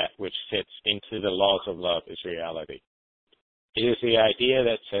that which fits into the laws of love is reality. It is the idea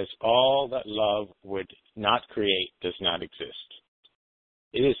that says all that love would not create does not exist.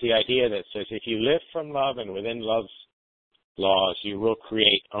 It is the idea that says if you live from love and within love's laws, you will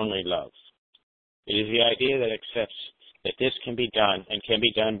create only love. It is the idea that accepts that this can be done and can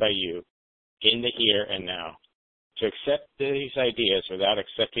be done by you in the here and now. To accept these ideas without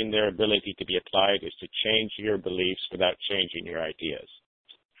accepting their ability to be applied is to change your beliefs without changing your ideas.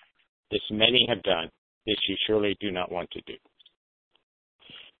 This many have done. This you surely do not want to do.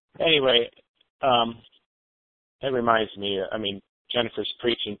 Anyway, that reminds me, Jennifer's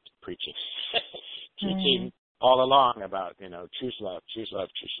preaching, teaching all along about, choose love, choose love,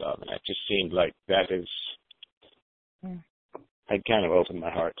 choose love. And it just seemed like that is, I kind of opened my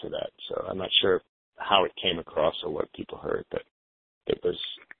heart to that. So I'm not sure how it came across or what people heard, but it was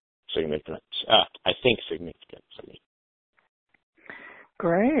significant. I think significant for me.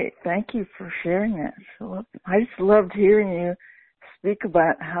 Great. Thank you for sharing that, Philip. I just loved hearing you speak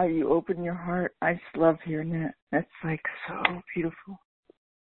about how you open your heart. I just love hearing that. That's like so beautiful.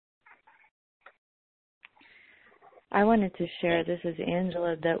 I wanted to share, this is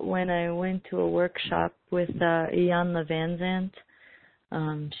Angela, that when I went to a workshop with Iyanla Vanzant,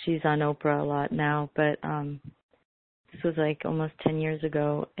 she's on Oprah a lot now, but this was like almost 10 years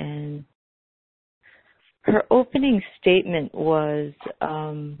ago, and her opening statement was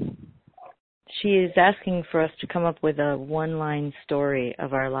she is asking for us to come up with a one-line story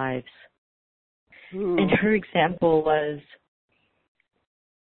of our lives. Ooh. And her example was,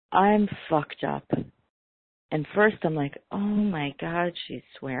 I'm fucked up. And first I'm like, oh my God, she's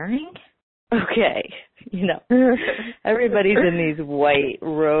swearing? Okay. Everybody's in these white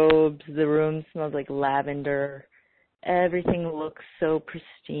robes. The room smells like lavender. Everything looks so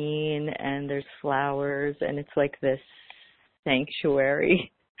pristine, and there's flowers, and it's like this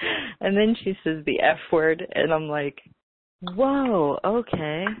sanctuary. And then she says the F word, and I'm like, whoa,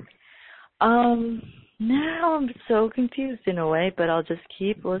 okay. Now I'm so confused in a way, but I'll just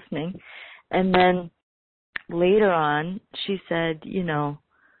keep listening. And then later on, she said,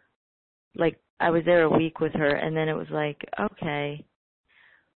 like I was there a week with her, and then it was like, okay.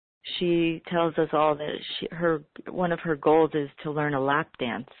 She tells us all that one of her goals is to learn a lap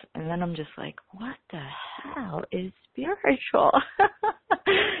dance. And then I'm just like, what the hell is spiritual?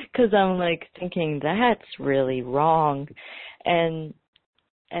 Because I'm like thinking that's really wrong. And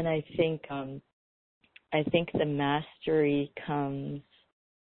I think the mastery comes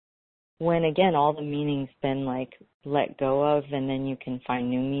when, again, all the meaning's been like let go of, and then you can find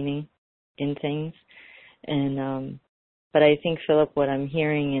new meaning in things. And but I think, Philip, what I'm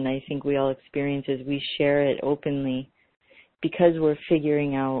hearing, and I think we all experience, is we share it openly because we're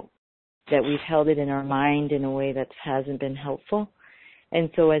figuring out that we've held it in our mind in a way that hasn't been helpful. And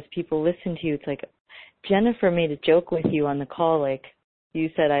so as people listen to you, it's like, Jennifer made a joke with you on the call, like, you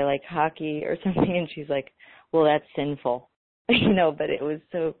said, I like hockey or something, and she's like, well, that's sinful, but it was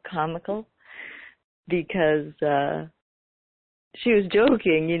so comical because she was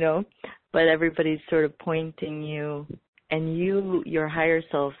joking, but everybody's sort of pointing you. And your higher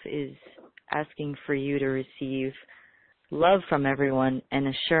self is asking for you to receive love from everyone and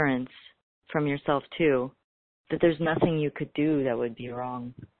assurance from yourself too, that there's nothing you could do that would be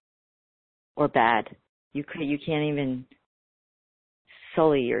wrong or bad. You can't even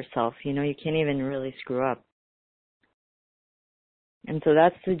sully yourself, you can't even really screw up. And so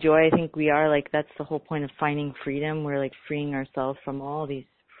that's the joy. I think we are like, that's the whole point of finding freedom. We're like freeing ourselves from all these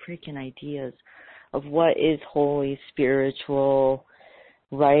freaking ideas of what is holy, spiritual,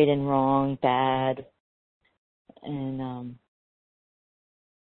 right and wrong, bad. And,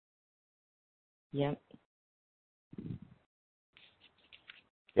 yep.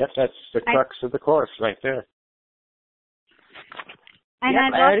 Yep, that's the crux of the course right there. And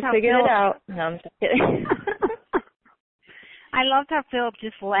yep, I already figured it out. No, I'm just kidding. I loved how Philip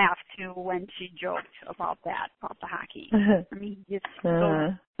just laughed too when she joked about the hockey. I mean, he just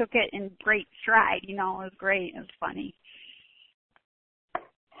took it in great stride. You know, it was great. It was funny.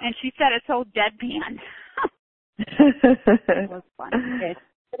 And she said it so deadpan. It was funny.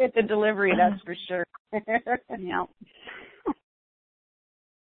 It's the delivery, that's for sure. Yeah.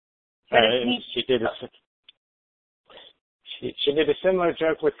 She did she did a similar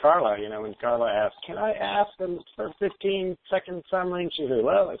joke with Carla, you know, when Carla asked, "Can I ask them for 15-second summary?" And she said,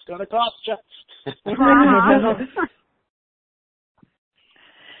 "Well, it's going to cost you."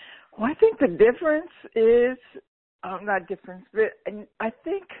 Well, I think the difference is, not difference, but I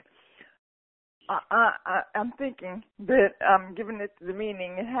think I'm thinking that I'm giving it the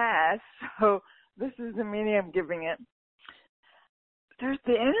meaning it has, so this is the meaning I'm giving it. There's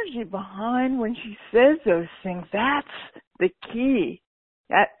the energy behind when she says those things. That's the key.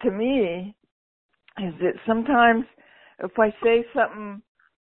 That, to me, is that sometimes if I say something,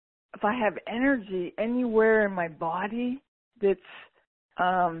 if I have energy anywhere in my body that's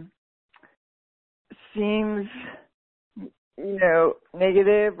seems, you know,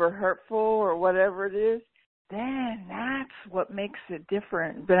 negative or hurtful or whatever it is, then that's what makes it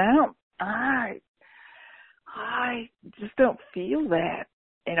different. But I just don't feel that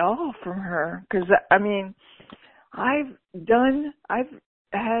at all from her. Because, I mean, I've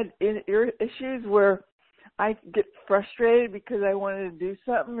had issues where I get frustrated because I wanted to do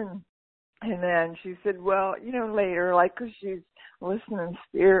something, and then she said, well, you know, later, like, because she's listening to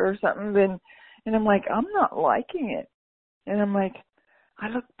Spirit or something, and I'm like, I'm not liking it. And I'm like, I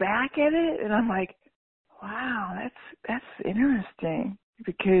look back at it, and I'm like, wow, that's interesting,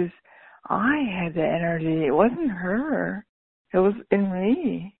 because I had the energy. It wasn't her. It was in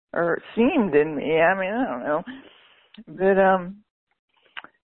me, or it seemed in me. I mean, I don't know. But,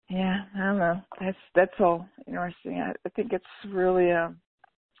 yeah, I don't know. That's all interesting. I think it's really,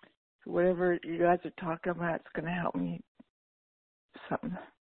 whatever you guys are talking about, it's going to help me something.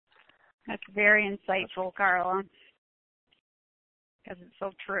 That's very insightful, Carla, because it's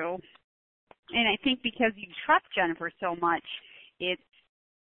so true. And I think because you trust Jennifer so much, it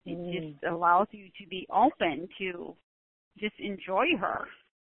just allows you to be open to just enjoy her.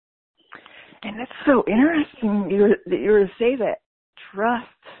 And it's so interesting that you were to say that. Trust.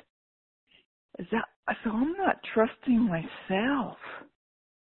 So I'm not trusting myself.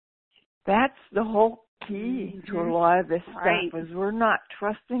 That's the whole key to a lot of this stuff, is we're not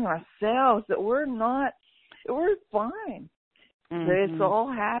trusting ourselves, that we're fine. That it's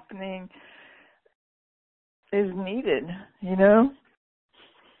all happening as needed, you know,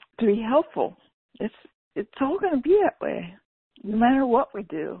 to be helpful. It's all going to be that way, no matter what we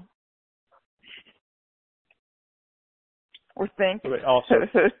do or think. But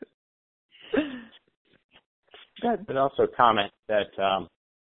also comment that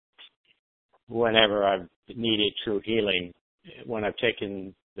whenever I've needed true healing, when I've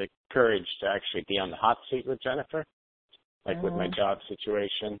taken the courage to actually be on the hot seat with Jennifer, like with my job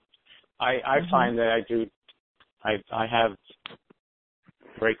situation, I find that I have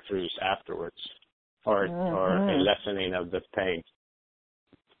breakthroughs afterwards, or a lessening of the pain.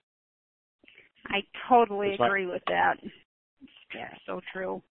 I totally agree with that. Yeah, so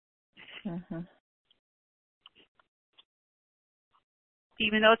true.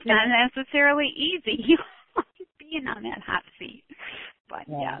 Even though it's not necessarily easy being on that hot seat. But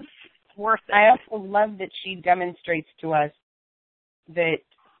yes, worth it. I also love that she demonstrates to us that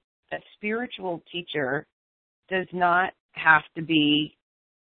a spiritual teacher does not have to be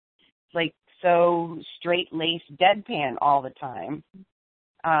like so straight-laced deadpan all the time.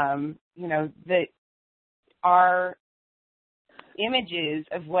 You know, that our images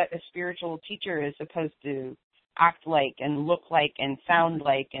of what a spiritual teacher is supposed to act like and look like and sound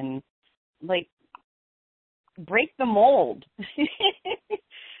like, and like break the mold.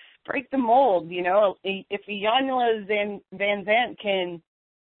 Break the mold, you know. If Iyanla Van Zandt can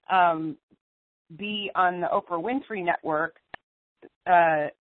be on the Oprah Winfrey Network,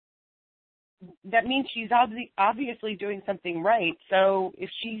 that means she's obviously doing something right. So if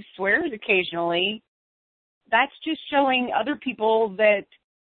she swears occasionally, that's just showing other people that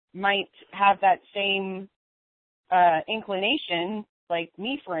might have that same inclination, like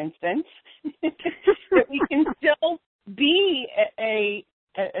me, for instance, that we can still be a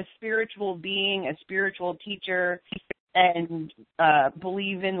spiritual being, a spiritual teacher, and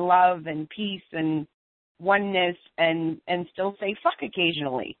believe in love and peace and oneness, and still say fuck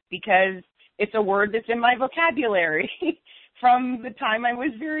occasionally, because it's a word that's in my vocabulary. from the time I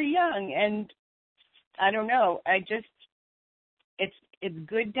was very young. And I don't know, it's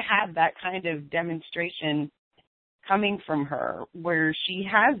good to have that kind of demonstration coming from her, where she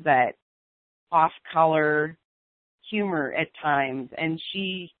has that off-color humor at times, and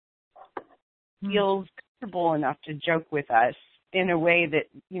she feels comfortable enough to joke with us in a way that,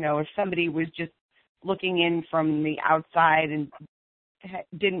 if somebody was just looking in from the outside and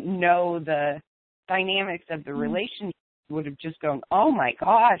didn't know the dynamics of the relationship, would have just gone, oh my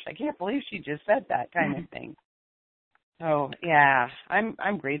gosh, I can't believe she just said that kind of thing. So yeah,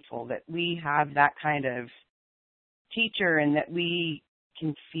 I'm grateful that we have that kind of teacher and that we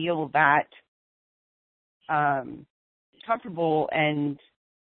can feel that comfortable and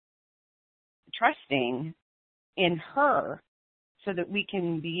trusting in her, so that we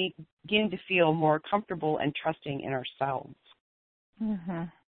can begin to feel more comfortable and trusting in ourselves. Mm-hmm.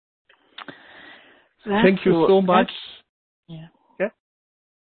 Thank you so much. Yeah. Yeah.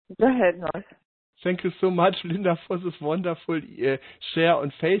 Go ahead, North. Thank you so much, Linda, for this wonderful share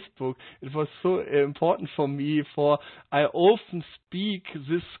on Facebook. It was so important for me, for I often speak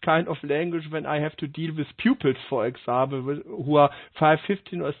this kind of language when I have to deal with pupils, for example, who are 5,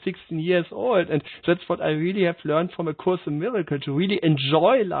 15 or 16 years old. And that's what I really have learned from A Course in Miracles, to really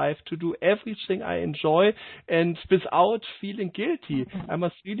enjoy life, to do everything I enjoy and without feeling guilty. I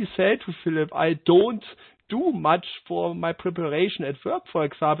must really say to Philip, I don't do much for my preparation at work, for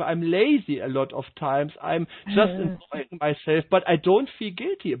example. I'm lazy a lot of times. I'm just enjoying myself, but I don't feel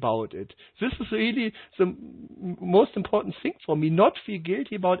guilty about it. This is really the most important thing for me, not feel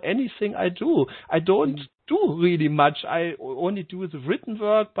guilty about anything I do. I don't do really much. I only do the written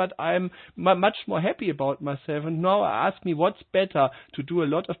work, but I'm much more happy about myself. And now I ask me, what's better, to do a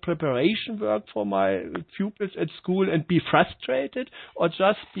lot of preparation work for my pupils at school and be frustrated, or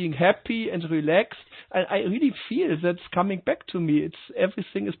just being happy and relaxed? And I really feel that's coming back to me.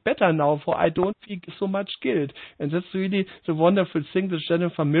 Everything is better now, for I don't feel so much guilt. And that's really the wonderful thing that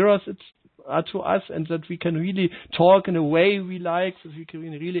Jennifer mirrors to us, and that we can really talk in a way we like, that we can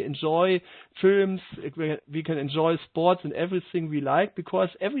really enjoy films, we can enjoy sports and everything we like, because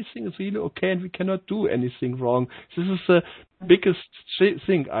everything is really okay and we cannot do anything wrong. This is the biggest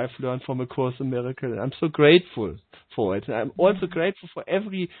thing I've learned from A Course in Miracles, and I'm so grateful for it. And I'm also grateful for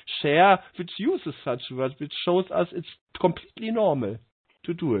every share which uses such words, which shows us it's completely normal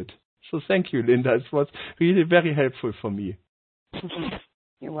to do it. So thank you, Linda. It was really very helpful for me.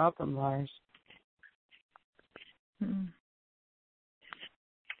 You're welcome, Lars.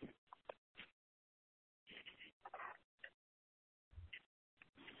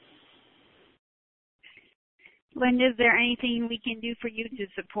 Linda, is there anything we can do for you to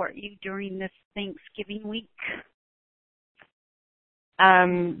support you during this Thanksgiving week?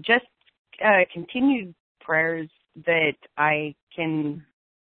 Just continued prayers that I can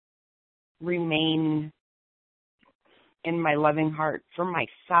remain in my loving heart for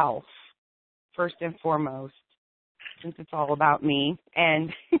myself, first and foremost, since it's all about me.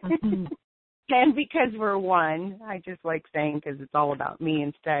 And and because we're one, I just like saying because it's all about me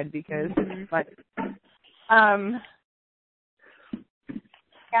instead, because but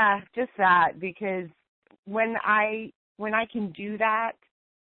yeah, just that, because when I can do that,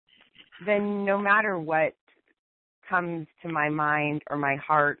 then no matter what comes to my mind or my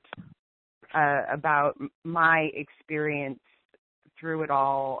heart about my experience through it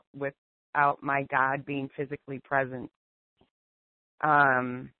all without my God being physically present,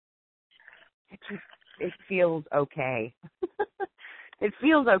 it feels okay. It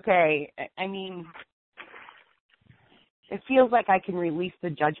feels okay. I mean, it feels like I can release the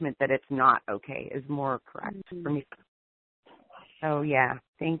judgment that it's not okay is more correct for me. So yeah,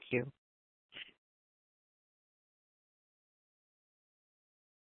 thank you.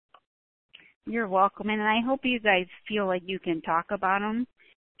 You're welcome, and I hope you guys feel like you can talk about them,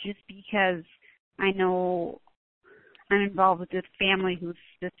 just because I know I'm involved with this family whose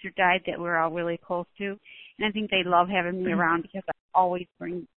sister died that we're all really close to, and I think they love having me around, because I always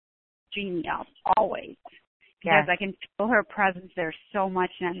bring Jeannie up, always, because I can feel her presence there so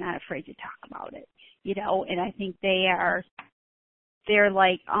much, and I'm not afraid to talk about it, and I think they're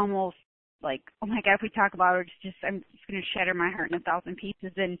like almost like, oh my God, if we talk about her, I'm just going to shatter my heart in 1,000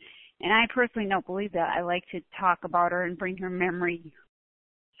 pieces, and I personally don't believe that. I like to talk about her and bring her memory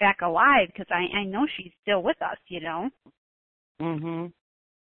back alive, because I know she's still with us, Mhm.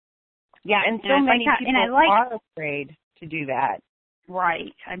 Yeah, and so many people are afraid to do that.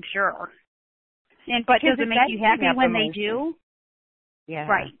 Right, I'm sure. But does it make you happy when they do? Yeah.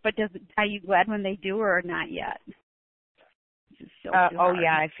 Right, but are you glad when they do, or not yet? is so Oh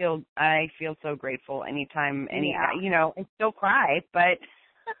yeah, I feel so grateful anytime I still cry, but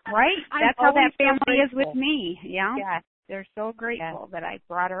right. That's how that family is with me. Yeah. Yes. They're so grateful that I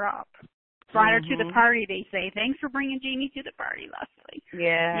brought her up. Brought her to the party, they say. Thanks for bringing Jeannie to the party, Leslie.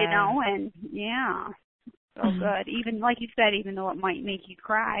 Yeah. And so good. Even like you said, even though it might make you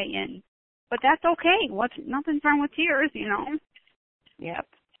cry, but that's okay. Nothing's wrong with tears, Yep.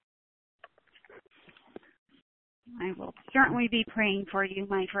 I will certainly be praying for you,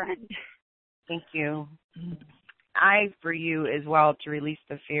 my friend. Thank you. For you as well, to release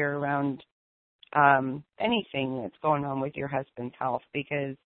the fear around anything that's going on with your husband's health,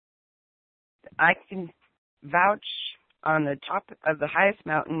 because I can vouch on the top of the highest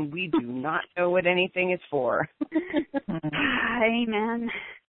mountain, we do not know what anything is for. Amen.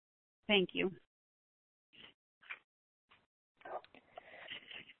 Thank you.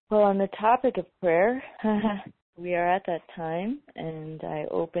 Well, on the topic of prayer, we are at that time, and I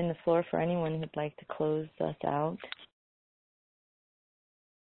open the floor for anyone who'd like to close us out.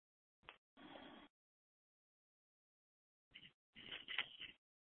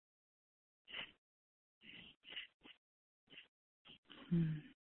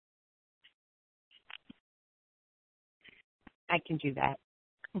 I can do that.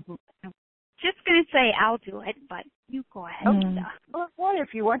 Just going to say I'll do it, but you go ahead. Well,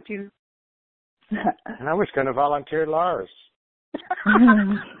 if you want to. And I was going to volunteer Lars.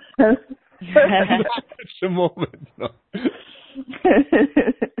 It's a moment. No.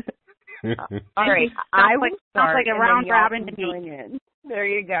 All right. I will sounds like a round robin to me. There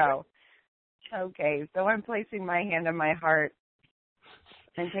you go. Okay, so I'm placing my hand on my heart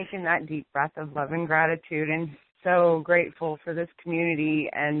and taking that deep breath of love and gratitude, and so grateful for this community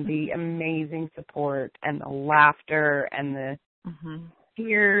and the amazing support and the laughter and the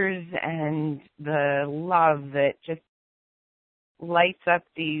tears and the love that just lights up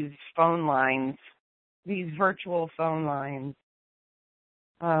these phone lines, these virtual phone lines.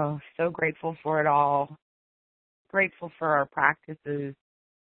 Oh, so grateful for it all. Grateful for our practices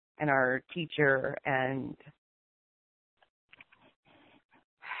and our teacher and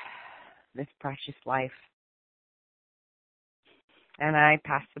this precious life. And I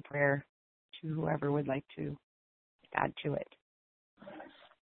pass the prayer to whoever would like to add to it.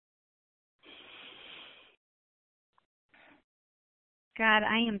 God,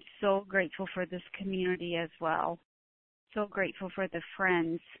 I am so grateful for this community as well. So grateful for the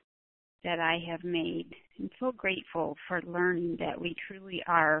friends that I have made. I'm so grateful for learning that we truly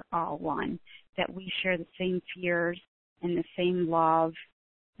are all one, that we share the same fears and the same love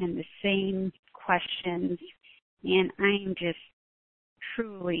and the same questions. And I am just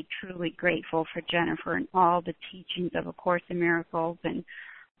truly, truly grateful for Jennifer and all the teachings of A Course in Miracles and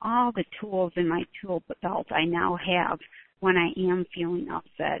all the tools in my tool belt I now have when I am feeling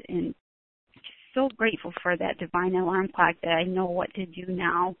upset. And just so grateful for that divine alarm clock that I know what to do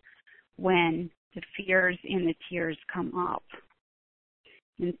now when the fears and the tears come up.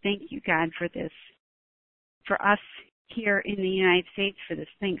 And thank you, God, for this, for us here in the United States, for this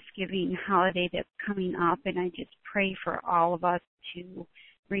Thanksgiving holiday that's coming up. And I just pray for all of us to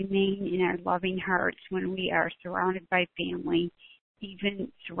remain in our loving hearts when we are surrounded by family,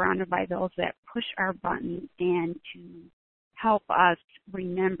 even surrounded by those that push our buttons, and to help us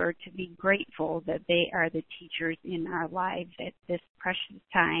remember to be grateful that they are the teachers in our lives at this precious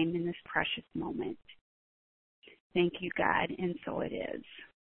time, in this precious moment. Thank you, God, and so it is.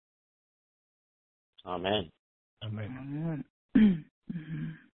 Amen. Amen.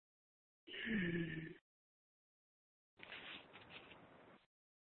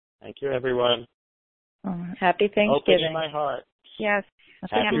 Thank you, everyone. Happy Thanksgiving. Opening my heart. Yes.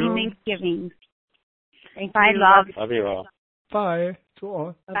 Happy Thanksgiving. Thank Bye, you. love. Love you all. Bye to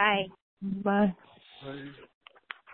all. Bye. Bye. Bye.